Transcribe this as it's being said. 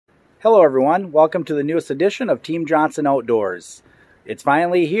Hello everyone, welcome to the newest edition of Team Johnson Outdoors. It's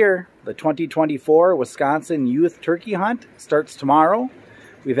finally here. The 2024 Wisconsin Youth Turkey Hunt starts tomorrow.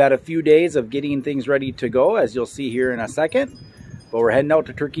 We've had a few days of getting things ready to go, as you'll see here in a second. But we're heading out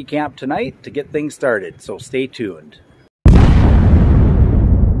to turkey camp tonight to get things started, so stay tuned.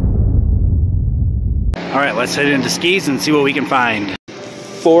 Alright, let's head into Skis and see what we can find.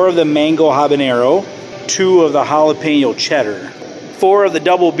 4 of the mango habanero, 2 of the jalapeno cheddar, 4 of the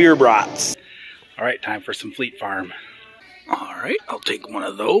double beer brats. Alright, time for some Fleet Farm. Alright, I'll take one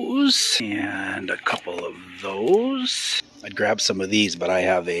of those and a couple of those. I'd grab some of these, but I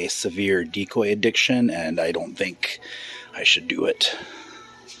have a severe decoy addiction and I don't think I should do it.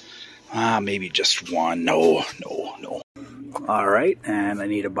 Maybe just one. No. Alright, and I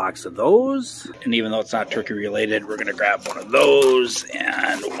need a box of those. And even though it's not turkey related, we're going to grab one of those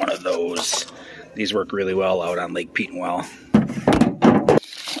and one of those. These work really well out on Lake Petenwell.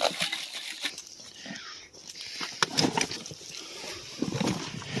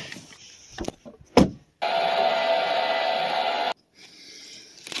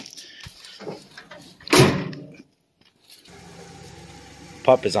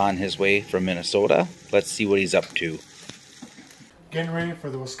 Pup is on his way from Minnesota. Let's see what he's up to. Getting ready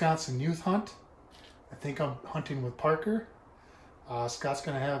for the Wisconsin Youth Hunt. I think I'm hunting with Parker. Scott's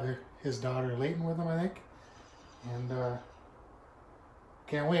going to have his daughter Layton with him, I think. And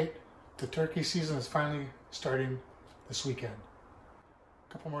can't wait. The turkey season is finally starting this weekend.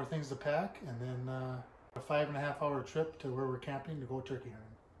 A couple more things to pack and then a 5.5-hour trip to where we're camping to go turkey hunting.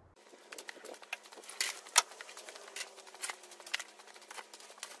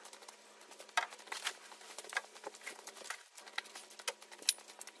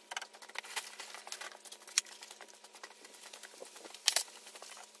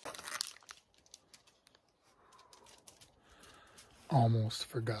 Almost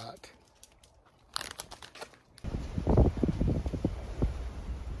forgot.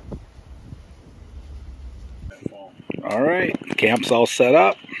 All right, camp's all set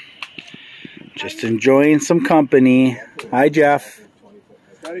up. Just enjoying some company. Hi, Jeff.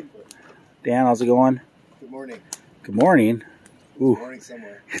 Dan, how's it going? Good morning. Good morning. Ooh, Morning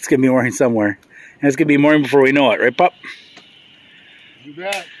somewhere. it's gonna be morning somewhere, and it's gonna be morning before we know it, right, Pup? You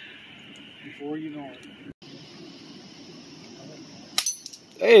bet. Before you know it.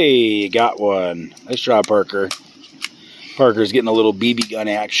 Hey, you got one. Nice job, Parker. Parker's getting a little BB gun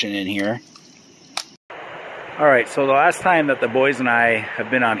action in here. Alright, so the last time that the boys and I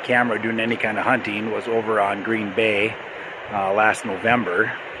have been on camera doing any kind of hunting was over on Green Bay last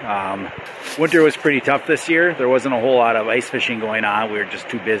November. Winter was pretty tough this year. There wasn't a whole lot of ice fishing going on. We were just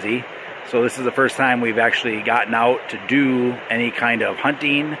too busy. So this is the first time we've actually gotten out to do any kind of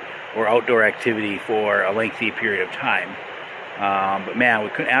hunting or outdoor activity for a lengthy period of time. But man, we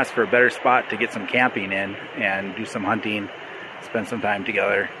couldn't ask for a better spot to get some camping in and do some hunting, spend some time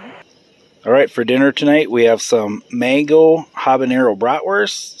together. All right, for dinner tonight, we have some mango habanero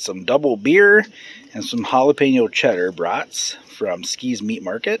bratwurst, some double beer, and some jalapeno cheddar brats from Skis Meat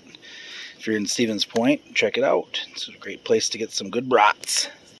Market. If you're in Stevens Point, check it out. It's a great place to get some good brats.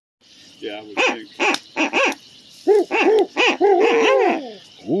 Yeah, I would think.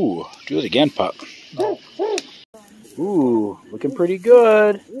 Ooh, do it again, Pup. Ooh, looking pretty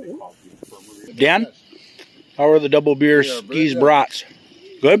good. Dan, how are the double beer Skis brats?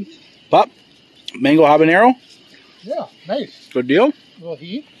 Good? Pup? Mango habanero? Yeah, nice. Good deal? A little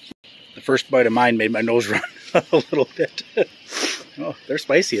heat. The first bite of mine made my nose run a little bit. Oh, they're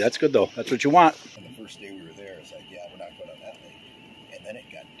spicy. That's good, though. That's what you want. And the first day we were there, it's like, yeah, we're not going on that lake. And then it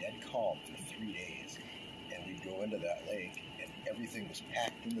got dead calm for 3 days. And we'd go into that lake, and everything was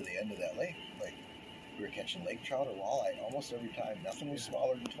packed into the end of that lake. Like, we were catching lake trout or walleye almost every time. Nothing was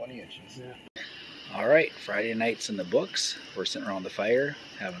smaller than 20 inches. Yeah. All right, Friday night's in the books. We're sitting around the fire,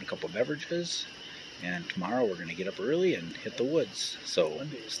 having a couple beverages. And tomorrow we're going to get up early and hit the woods. So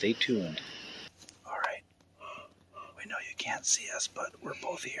stay tuned. All right. We know you can't see us, but we're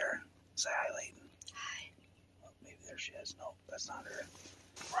both here. Say hi, Layton. Hi. Oh, maybe there she is. No, that's not her.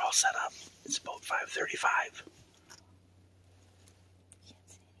 We're all set up. It's about 5:35.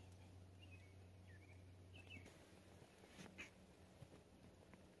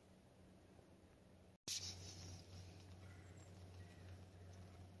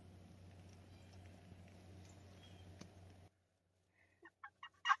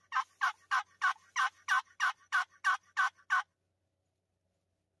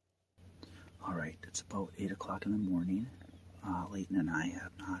 All right, it's about 8 o'clock in the morning. Layton and I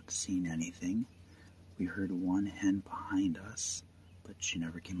have not seen anything. We heard one hen behind us, but she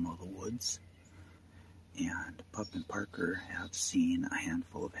never came out of the woods. And Pup and Parker have seen a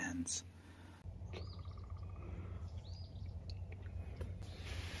handful of hens hens.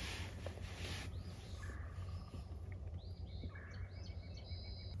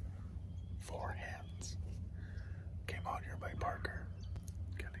 Four hens came out here by Parker.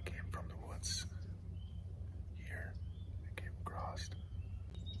 Kind of came from the woods here. They came across.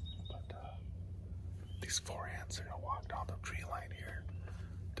 But these four hens are gonna walk down the tree line here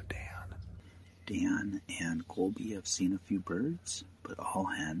to Dan. Dan and Colby have seen a few birds, but all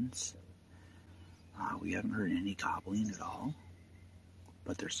hens. We haven't heard any gobbling at all,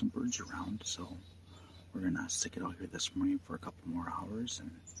 but there's some birds around, so we're gonna stick it out here this morning for a couple more hours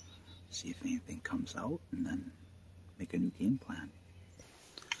and see if anything comes out, and then make a new game plan.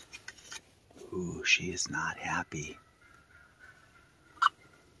 Ooh, she is not happy.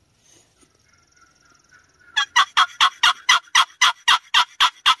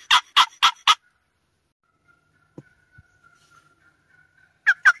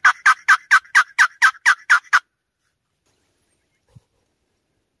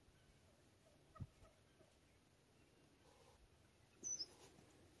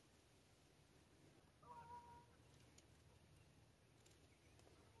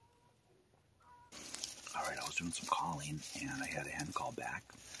 Alright, I was doing some calling and I had a hen call back.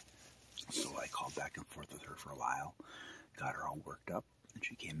 So I called back and forth with her for a while, got her all worked up, and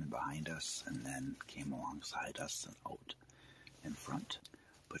she came in behind us and then came alongside us and out in front.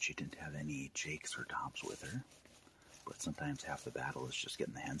 But she didn't have any jakes or tops with her. But sometimes half the battle is just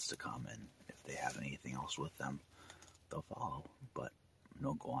getting the hens to come, and if they have anything else with them, they'll follow. But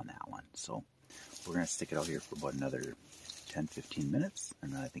no go on that one. So we're going to stick it out here for about another 10-15 minutes,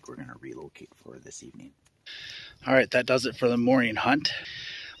 and then I think we're going to relocate for this evening. All right, that does it for the morning hunt.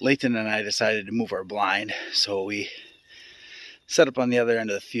 Layton and I decided to move our blind, so we set up on the other end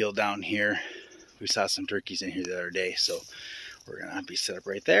of the field down here. We saw some turkeys in here the other day, so we're going to be set up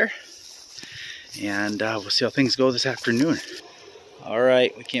right there. And we'll see how things go this afternoon. All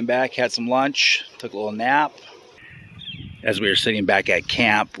right, we came back, had some lunch, took a little nap. As we were sitting back at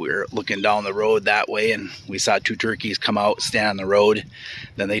camp, we were looking down the road that way, and we saw two turkeys come out, stand on the road.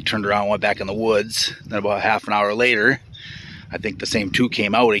 Then they turned around and went back in the woods. Then about half an hour later, I think the same two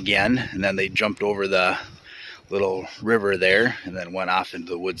came out again, and then they jumped over the little river there and then went off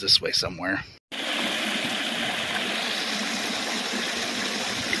into the woods this way somewhere.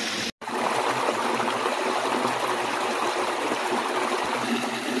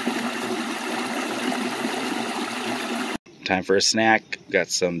 Time for a snack. Got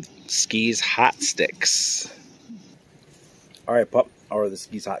some Skis Hot Sticks. All right, pup. How are the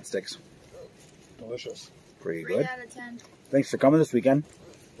Skis Hot Sticks? Delicious. Pretty good. 3 out of 10. Thanks for coming this weekend.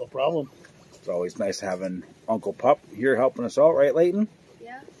 No problem. It's always nice having Uncle Pup here helping us out, right, Layton?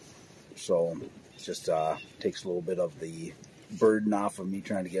 Yeah. So it just takes a little bit of the burden off of me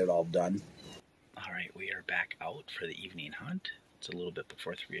trying to get it all done. All right, we are back out for the evening hunt. It's a little bit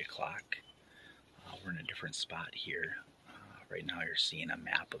before 3 o'clock. We're in a different spot here. Right now you're seeing a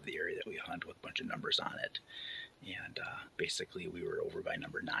map of the area that we hunt with a bunch of numbers on it. And basically we were over by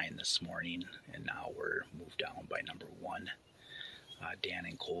number 9 this morning, and now we're moved down by number 1. Dan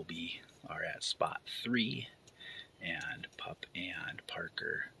and Colby are at spot 3, and Pup and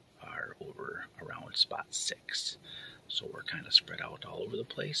Parker are over around spot 6. So we're kind of spread out all over the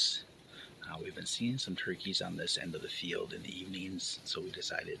place. We've been seeing some turkeys on this end of the field in the evenings, so we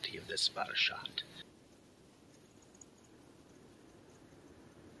decided to give this spot a shot.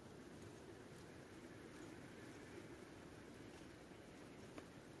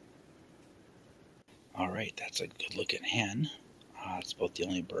 Alright, that's a good looking hen. It's about the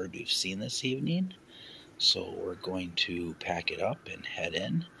only bird we've seen this evening. So we're going to pack it up and head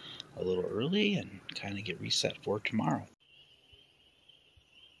in a little early and kind of get reset for tomorrow.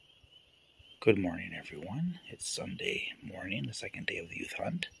 Good morning, everyone. It's Sunday morning, the second day of the youth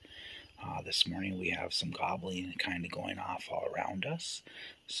hunt. This morning we have some gobbling kind of going off all around us,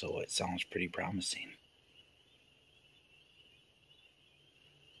 so it sounds pretty promising.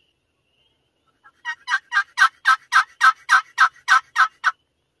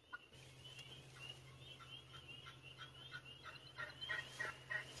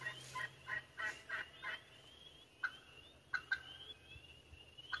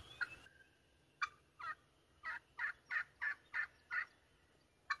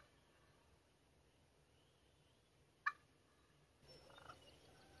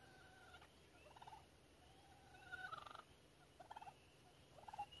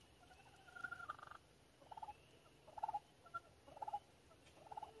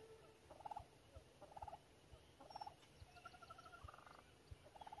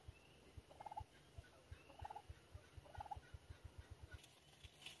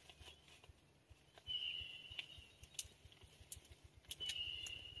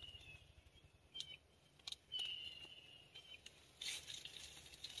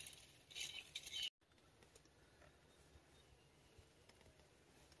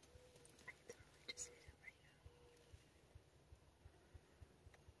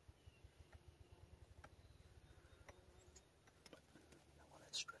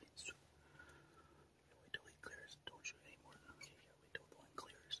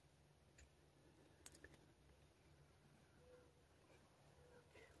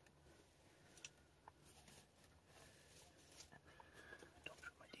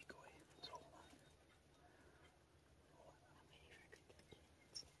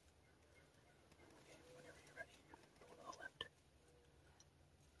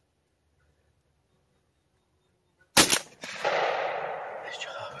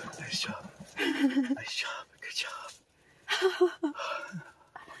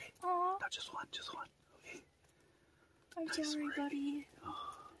 Just one. Okay. I'm sorry, buddy. Oh,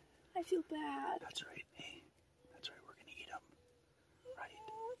 I feel bad. that's right. Hey, that's right. We're gonna eat them. Right.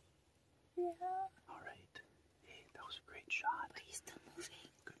 Yeah. All right. Hey, that was a great shot. But he's still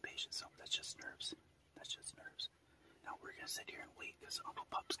moving. Good patience. So that's just nerves. That's just nerves. Now we're gonna sit here and wait because Uncle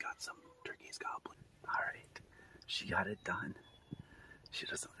Pup's got some turkeys gobbling. All right. She got it done. She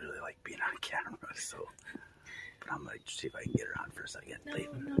doesn't really like being on camera, so. But I'm gonna see if I can get her on for a second. No,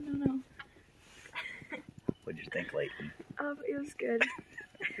 Layton. no. What did you think, Layton? It was good.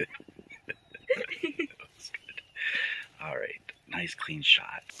 All right, nice clean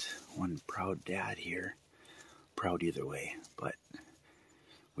shot. One proud dad here. Proud either way, but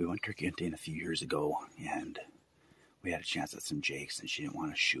we went turkey hunting a few years ago and we had a chance at some jakes and she didn't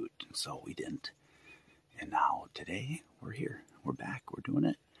want to shoot, and so we didn't. And now today we're here. We're back. We're doing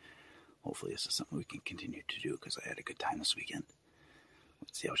it. Hopefully this is something we can continue to do because I had a good time this weekend.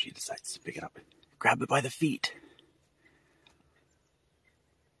 Let's see how she decides to pick it up. Grab it by the feet.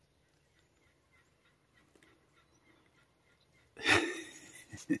 All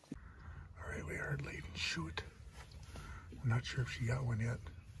right, we heard Layton shoot. I'm not sure if she got one yet,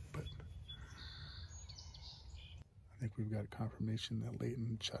 but I think we've got a confirmation that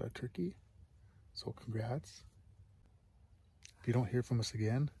Layton shot a turkey. So congrats. If you don't hear from us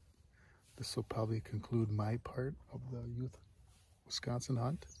again, this will probably conclude my part of the Youth Wisconsin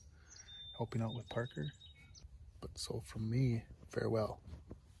hunt, helping out with Parker. But so from me, farewell.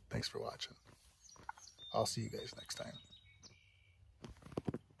 Thanks for watching. I'll see you guys next time.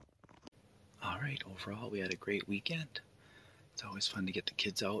 All right, overall we had a great weekend. It's always fun to get the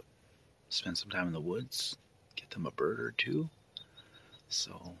kids out, spend some time in the woods, get them a bird or two.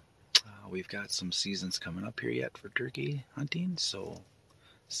 So we've got some seasons coming up here yet for turkey hunting, so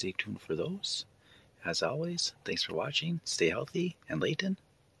stay tuned for those. As always, thanks for watching. Stay healthy. And Layton,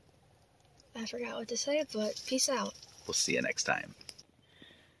 I forgot what to say, but peace out. we'll see you next time.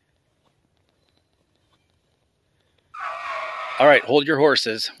 All right, hold your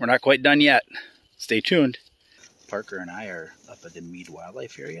horses. We're not quite done yet. Stay tuned. Parker and I are up at the Mead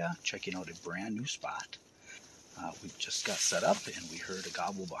Wildlife Area, checking out a brand new spot. We just got set up and we heard a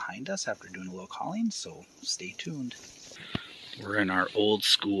gobble behind us after doing a little calling, so stay tuned. We're in our old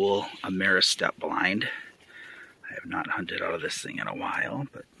school Ameristep blind. I have not hunted out of this thing in a while,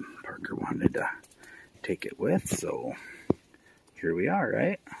 but Parker wanted to take it with, so here we are,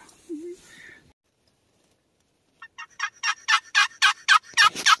 right?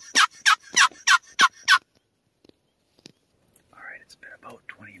 Alright, it's been about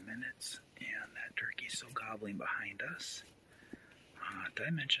 20 minutes and that turkey's still gobbling behind us. Did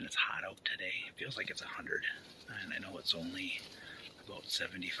I mention it's hot out today? It feels like it's 100, and I know it's only about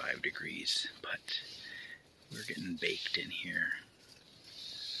 75 degrees, but we're getting baked in here.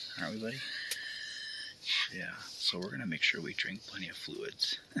 Aren't we, buddy? Yeah, so we're going to make sure we drink plenty of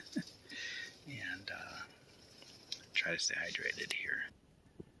fluids and try to stay hydrated here.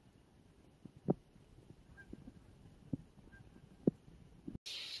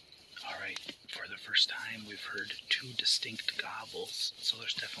 Alright, for the first time we've heard two distinct gobbles, so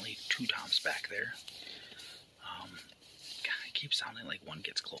there's definitely two toms back there. It keeps sounding like one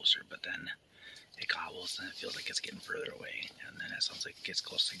gets closer, but then it gobbles and it feels like it's getting further away, and then it sounds like it gets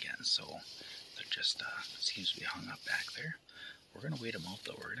close again, so they're just seems to be hung up back there. We're going to wait them out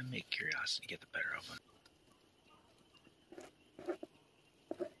though. We're going to make curiosity get the better of them.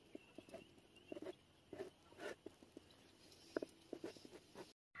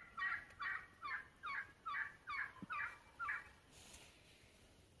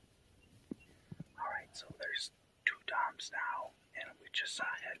 Alright, so there's two toms now, and we just saw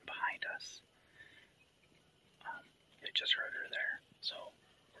a head behind us. I just heard her there, so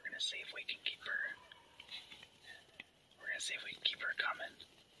we're gonna see if we can keep her. We're gonna see if we can keep her coming.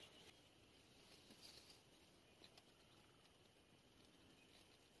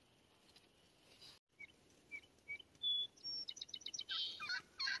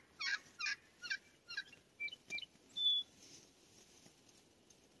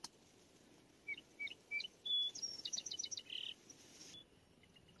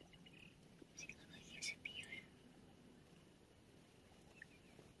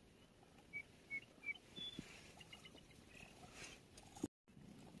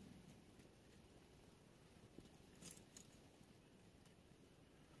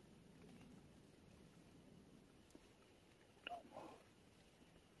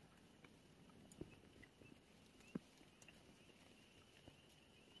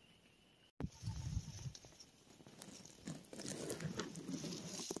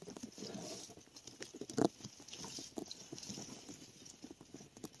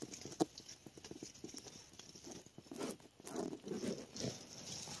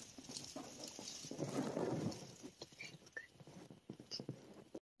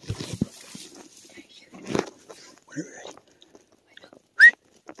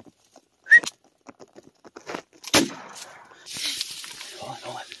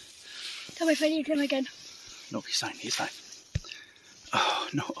 Tell me if I need him again. No, he's fine. He's fine. Oh,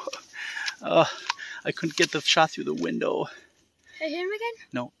 no. Oh, I couldn't get the shot through the window. Did I hit him again?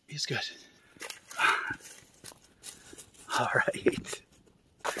 No, he's good. All right.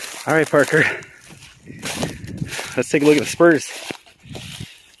 All right, Parker. Let's take a look at the spurs.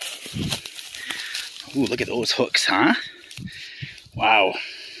 Ooh, look at those hooks, huh? Wow.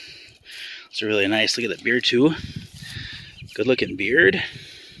 It's really nice. Look at that beard, too. Good looking beard.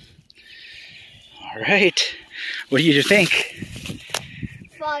 All right. What do you think?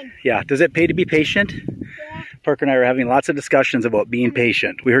 Fun. Yeah. Does it pay to be patient? Yeah. Parker and I were having lots of discussions about being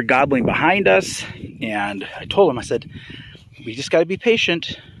patient. We heard gobbling behind us, and I told him, I said, we just got to be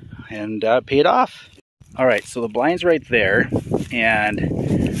patient, and pay it off. All right, so the blind's right there, and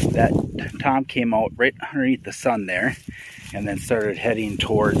that tom came out right underneath the sun there, and then started heading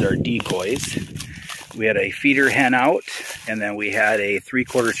towards our decoys. We had a feeder hen out, and then we had a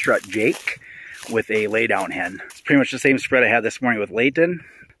 3/4 strut Jake with a laydown hen. It's pretty much the same spread I had this morning with Leighton,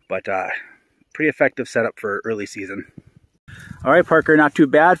 but pretty effective setup for early season. All right, Parker, not too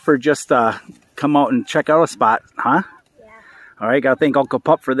bad for just come out and check out a spot, huh? Yeah. All right, gotta thank Uncle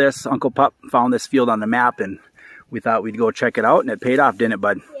Pup for this. Uncle Pup found this field on the map, and we thought we'd go check it out, and it paid off, didn't it,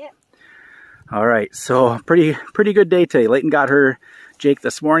 bud? Yep. All right, so pretty good day today. Leighton got her Jake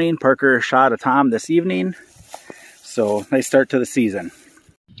this morning. Parker shot a tom this evening. So nice start to the season.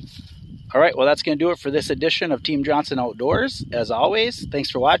 All right, well, that's going to do it for this edition of Team Johnson Outdoors. As always,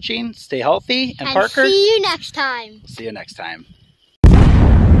 thanks for watching. Stay healthy. And Parker, see you next time. See you next time.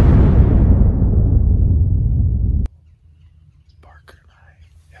 Parker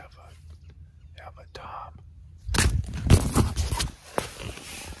and I have a tom.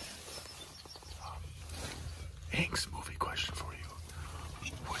 Hank's movie question for you.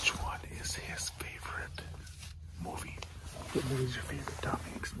 Which one is his favorite movie? What movie is your favorite Tom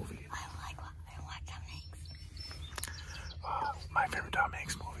Hanks movie? I like Tom Hanks. My favorite Tom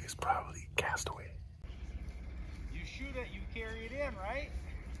Hanks movie is probably Castaway. You shoot it, you carry it in, right?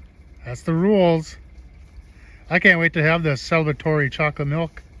 That's the rules. I can't wait to have the celebratory chocolate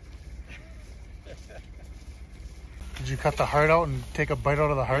milk. Did you cut the heart out and take a bite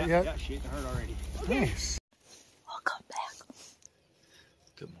out of the heart yet? Yeah, she ate the heart already. Nice. Welcome back.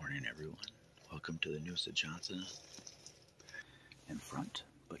 Good morning, everyone. Welcome to the Noosa Johnson in front,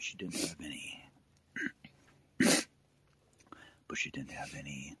 but she didn't have any.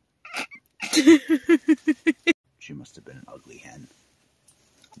 She must have been an ugly hen.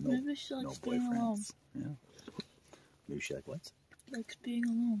 Maybe she likes being alone. Yeah. Maybe she what? Likes being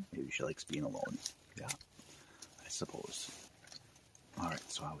alone. Maybe she likes being alone. Yeah, I suppose. All right,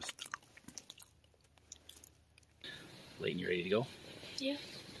 so I was. Leighton, you ready to go? Yeah.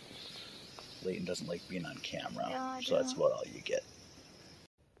 Leighton doesn't like being on camera, Yeah, I so that's don't. about all you get.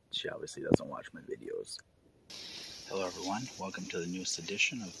 She obviously doesn't watch my videos. Hello, everyone. Welcome to the newest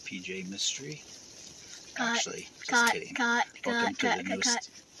edition of PJ Mystery. Actually, just kidding. Welcome to the newest.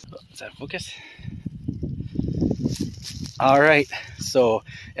 Is that focus? All right. So,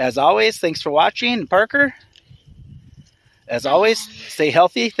 as always, thanks for watching. Parker, as always, stay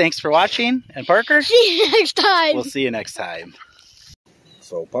healthy. Thanks for watching. And Parker, See you next time. we'll see you next time.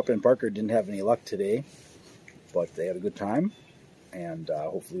 So, Pup and Parker didn't have any luck today, but they had a good time. And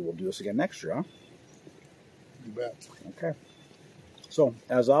hopefully we'll do this again next year, huh? You bet. Okay. So,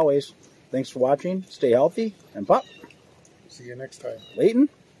 as always, thanks for watching. Stay healthy. And Pup, See you next time. Leighton,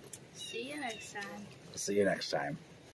 See you next time. see you next time.